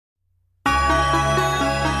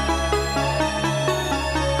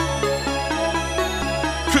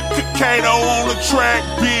Kato on the track,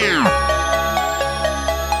 beer.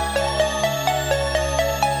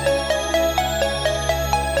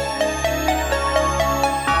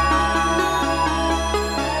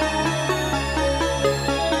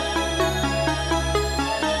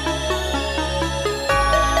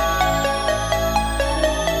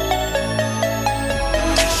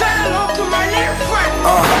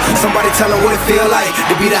 Somebody tell them what it feel like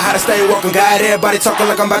to be the hottest thing walking. Got everybody talking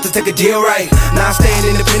like I'm about to take a deal right. Now I'm staying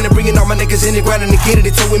independent, bringing all my niggas in the ground and to get it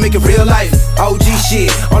until we make it real life. OG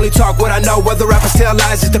shit, only talk what I know. Whether rappers tell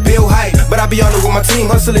lies just to build hype. But I be on it with my team,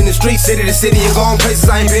 hustling the streets, city to city, and going places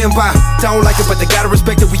I ain't been by. Don't like it, but they gotta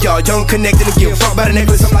respect it. We all young, connected, and give a fuck about a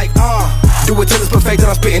necklace. I'm like, do it till it's perfect, and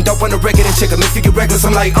I'm spitting dope on the record and check 'em if you get reckless.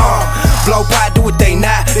 I'm like, blow pot, do what they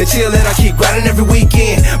not. They chillin', I keep grinding every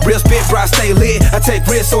weekend. Real spit, bro, I stay lit. I take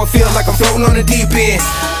risks, so it feel like I'm floating on the deep end.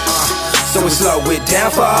 So we slow it down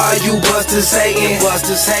for all you busters hating.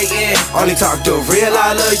 Only talk the real,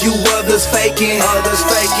 all of you others faking.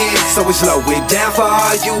 So we slow it down for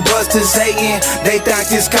all you busters hating. They think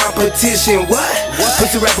this competition, what?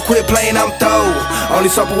 Pussy rapper quit playing, I'm through. Only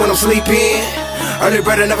supper when I'm sleeping. Early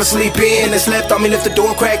bird I never sleep in. They slept on me, left the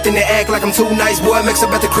door cracked, and they act like I'm too nice. Boy, makes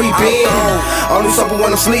about to creep in. Only supper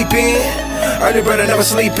when I'm sleeping. Early bird I never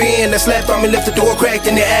sleep in. They slept on me, left the door cracked,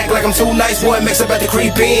 and they act like I'm too nice. Boy, makes about to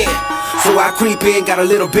creep in. So I creep in, got a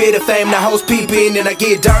little bit of fame, now hoes peeping. And I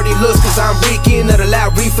get dirty looks cause I'm reeking of the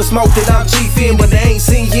loud reefer smoke that I'm chiefing. When they ain't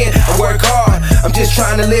seeing, I work hard, I'm just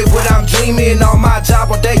trying to live what I'm dreaming. On my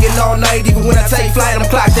job all day and all night, even when I take flight, I'm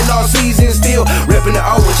clocked in all seasons. Still repping the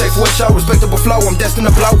O and check for a show, respectable flow. I'm destined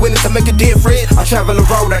to blow in it to make a difference. I travel the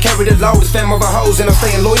road, I carry the load, it's fam over hoes, and I'm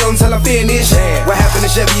staying loyal until I finish. What happened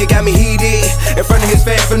to Chevy, you got me heated in front of his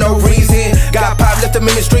fan for no reason. Got pop, left him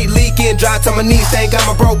in the street leaking. Dry to my knees, thank God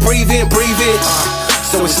my bro breathing.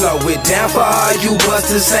 So we slow it down for all you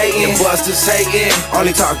busters hating.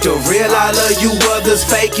 Only talk the real, all of you others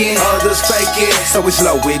faking. So we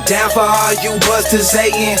slow it down for all you busters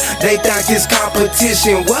hating. They think this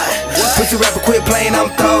competition, what? Pussy rapper quit playing, I'm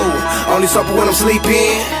through. Only supper when I'm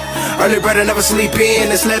sleeping. Early bird I never sleep in.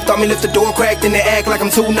 They slept on me, left the door cracked, and they act like I'm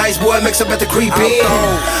too nice. Boy, makes about to creep in.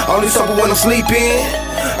 Only supper when I'm sleeping.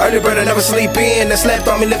 Early bird I never sleep in. They slept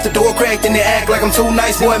on me, left the door cracked, and they act like I'm too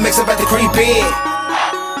nice. Boy, makes about to creep in.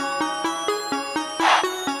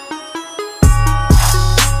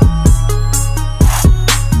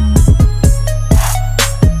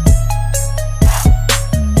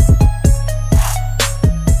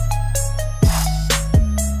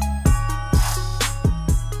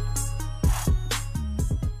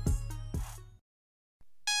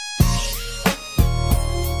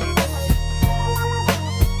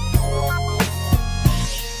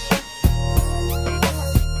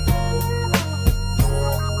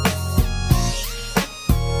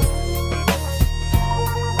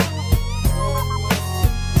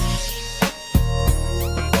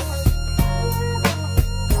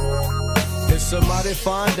 It's a mighty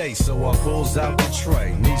fine day, so I pulls out the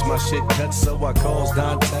tray. Needs my shit cut, so I calls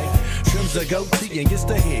Dante. Trims the goatee and gets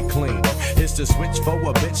the head clean. It's the switch for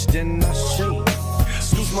a bitch, then I sheen.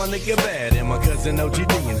 Scoops my nigga bad and my cousin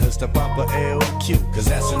OGD and hooks the Papa LQ, cause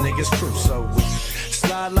that's a nigga's crew, so we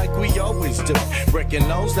slide like we always do. Breaking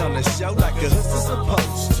lows down the show like a hook's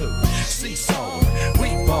supposed to. Seesaw,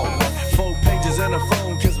 we ballin'. 4 pages and a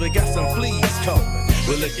phone, cause we got some fleas callin'.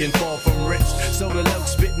 We're looking far from rich, so the look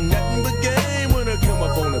spittin' nothing but game when I come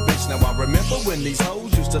up on a bitch. Now I remember when these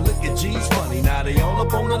hoes used to look at G's funny. Now they all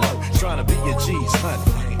up on the low, trying to be a G's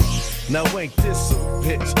honey. Now ain't this a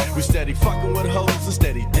bitch? We steady fucking with hoes and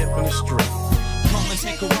steady dipping the street. Come and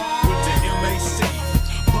take a ride with the MAC,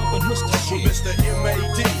 bumpin' Mr. Shit with Mr.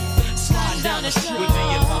 MAD, sliding down the street with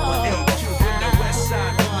the Papa LQ in the west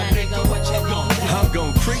side. Nigga, what you gon' do? I'm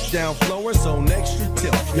gon' creep down Florence on extra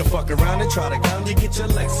tip. You fuck around and try to come, you get your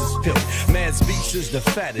Lexus pill. Mad's Beach is the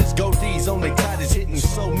fattest. Goatees on they tightest, hitting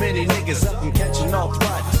so many niggas up and catching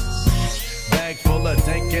arthritis. Bag full of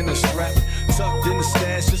dank in the strap, tucked in the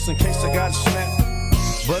stash just in case I got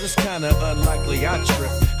snapped. But it's kinda unlikely I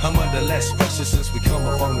trip. I'm under less pressure since we come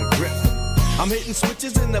up on the grip. I'm hitting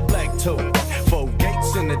switches in the black toe, 4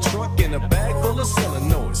 gates in the trunk and a bag full of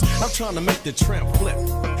solenoids. I'm trying to make the tramp flip.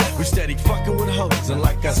 We steady fucking with hoes, and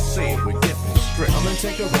like I said, we're dipping straight. I'm gonna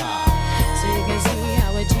take a ride. So you can see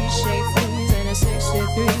how a G-shape freeze in a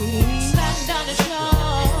 63. Sliding down the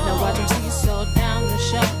shore. Now watch them seesaw down the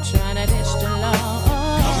shore, trying to ditch the law.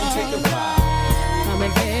 I'm gonna take a ride. Come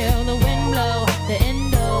and feel the wind blow, the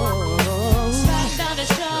endo. Sliding down the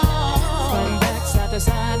shore. Front, back, side to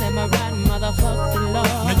side, and my right motherfuck the law.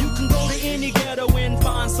 Now you can go to any ghetto and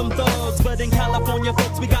find some thugs, but in California,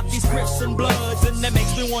 folks, we got these Crips and Bloods, and that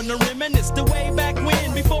makes me wanna reminisce the way back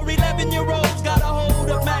when, before 11-year-olds got a hold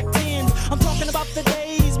of Mac 10s. I'm talking about the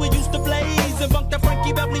days we used to blaze and bunk the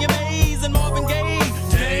Frankie Beverly and Mays and Marvin Gaye.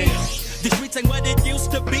 Damn, the streets ain't what it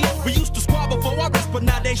used to be. We used to squabble for our rest, but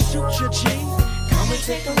now they shoot your G. Come and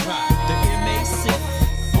take a ride, the MAC,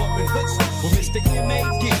 Warren Hooks, with Mr.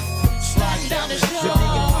 MAD. Sliding down the street,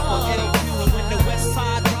 Papa LQ, and when the West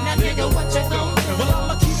Side ride, now nigga, what you gon' do? Well,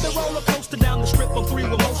 I'ma keep the roller coaster down the strip on 3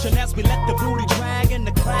 with motion as we let the booty drag in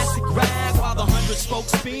the classic rag while the 100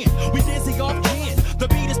 spokes spin. We dizzy off gin, the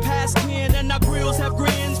beat is past 10, and our grills have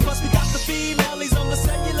grins. Plus we got the females on the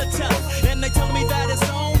cellular telly, and they tell me that it's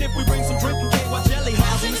on if we bring some drink and KY jelly.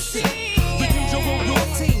 How's in the city? The usual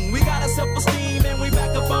routine. We got a self-esteem and we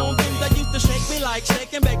back up on things that used to shake me like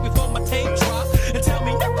shake and bake before my tape drop. And tell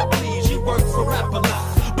me, nigga, please, you work for Rap a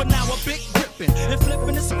lot. But now a big gripping and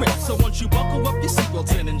flipping the script. So once you buckle up your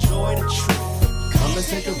seatbelts and enjoy the trip, come and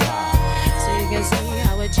take a ride. So you can see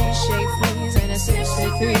how a G-shape flees in a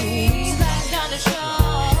 63. Slide down the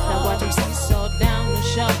shore. Now watch them seesaw down the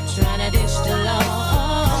shore, trying to dish the law.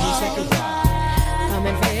 Come and take a ride. Come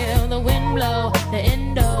and feel the wind blow, the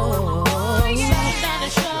endo. Slide down the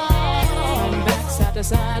shore. From back side to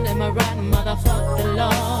side, am I right, motherfuck the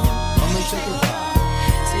law. Come and take a ride.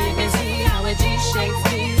 So you can see how a G-shape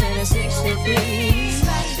flees in a 63.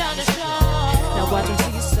 Slide down the shore. Now watch them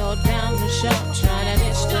seesaw down the shore, trying to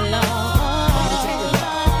dish the law.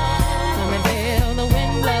 Come and feel the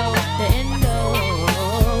wind blow, the endo.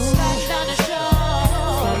 Slide down the shore.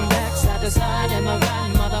 From back side to side, am I right,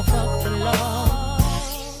 motherfuck the law.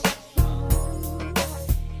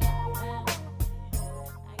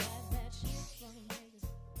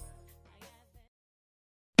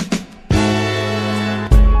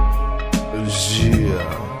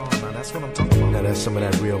 Now that's what I'm talking about. Now that's some of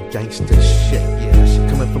that real gangster shit. Yeah, that shit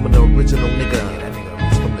coming from an original nigga. Yeah, that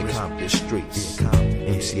nigga is from the Compton streets.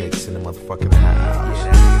 MCH in the motherfucking house.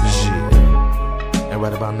 Shit. And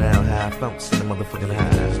right about now, how I felt in the motherfucking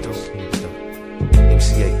house.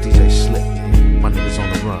 MCH, DJ Slick. My niggas on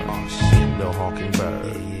the run. Lil Hawking Bird.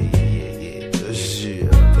 Yeah.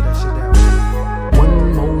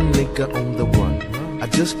 One more nigga on the run. I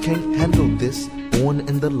just can't handle this. Born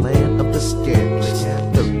in the land of the scandalous.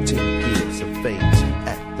 13 years of age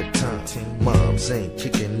at the time. Moms ain't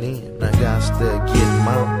kicking in. I got to get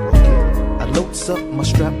mine. I loads up my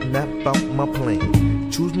strap, map out my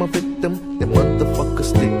plan. Choose my victim, then motherfucker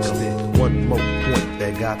sticks. One more point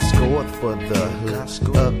that got scored for the hood.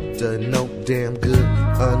 Up to no damn good,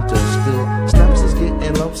 understood. Snaps is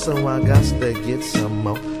getting low, so I got to get some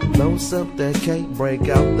more. Loads up that can't break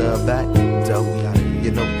out the back door.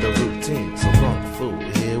 You know the routine, so funk food.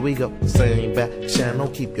 Here we go, same back channel.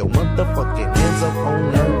 Keep your motherfucking hands up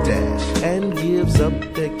on the dash. And gives up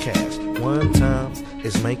the cash. One time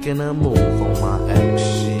is making a move on my ass.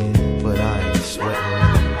 Shit, but I ain't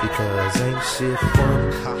sweating because ain't shit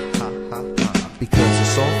fun. Ha ha ha ha. Because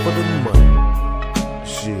it's all for the money.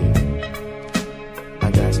 Shit, I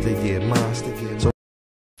got to get mine. So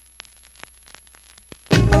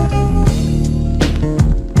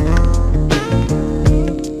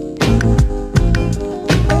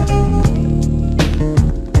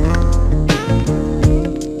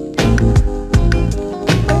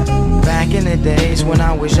days when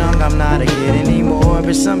I was young, I'm not a kid anymore.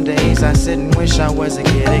 But some days I sit and wish I was a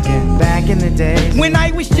kid again. Back in the days when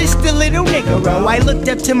I was just a little nigga, I looked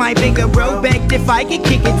up to my bigger bro, begged if I could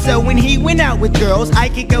kick it. So when he went out with girls, I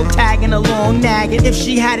could go tagging along, nagging. If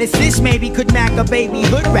she had a sis, maybe could knack a baby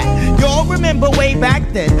hood rat. Y'all remember way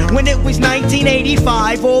back then when it was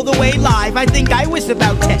 1985, all the way live. I think I was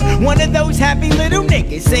about 10. One of those happy little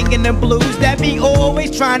niggas singing the blues that be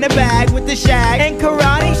always trying to bag with the shag and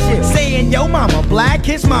karate shit, saying yo mama black,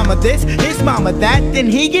 his mama this, his mama that. Then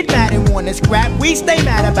he get mad and wanna scrap. We stay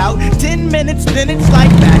mad about 10 minutes, then it's like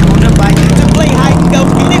back on the bike to play hide and go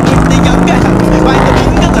get it with the younger house by the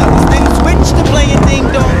bungalows. Then switch to playing ding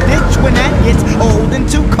dong ditch when that gets old and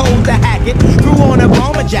too cold to hack it. Threw on a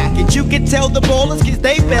bomber jacket, you could tell the ballers cause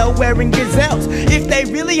they fell wearing gazelles. If they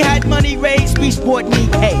really had money raised, we sport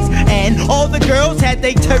Nikes. And all the girls had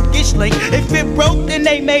they Turkish link. If it broke, then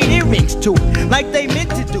they made earrings to it like they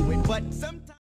meant to do it.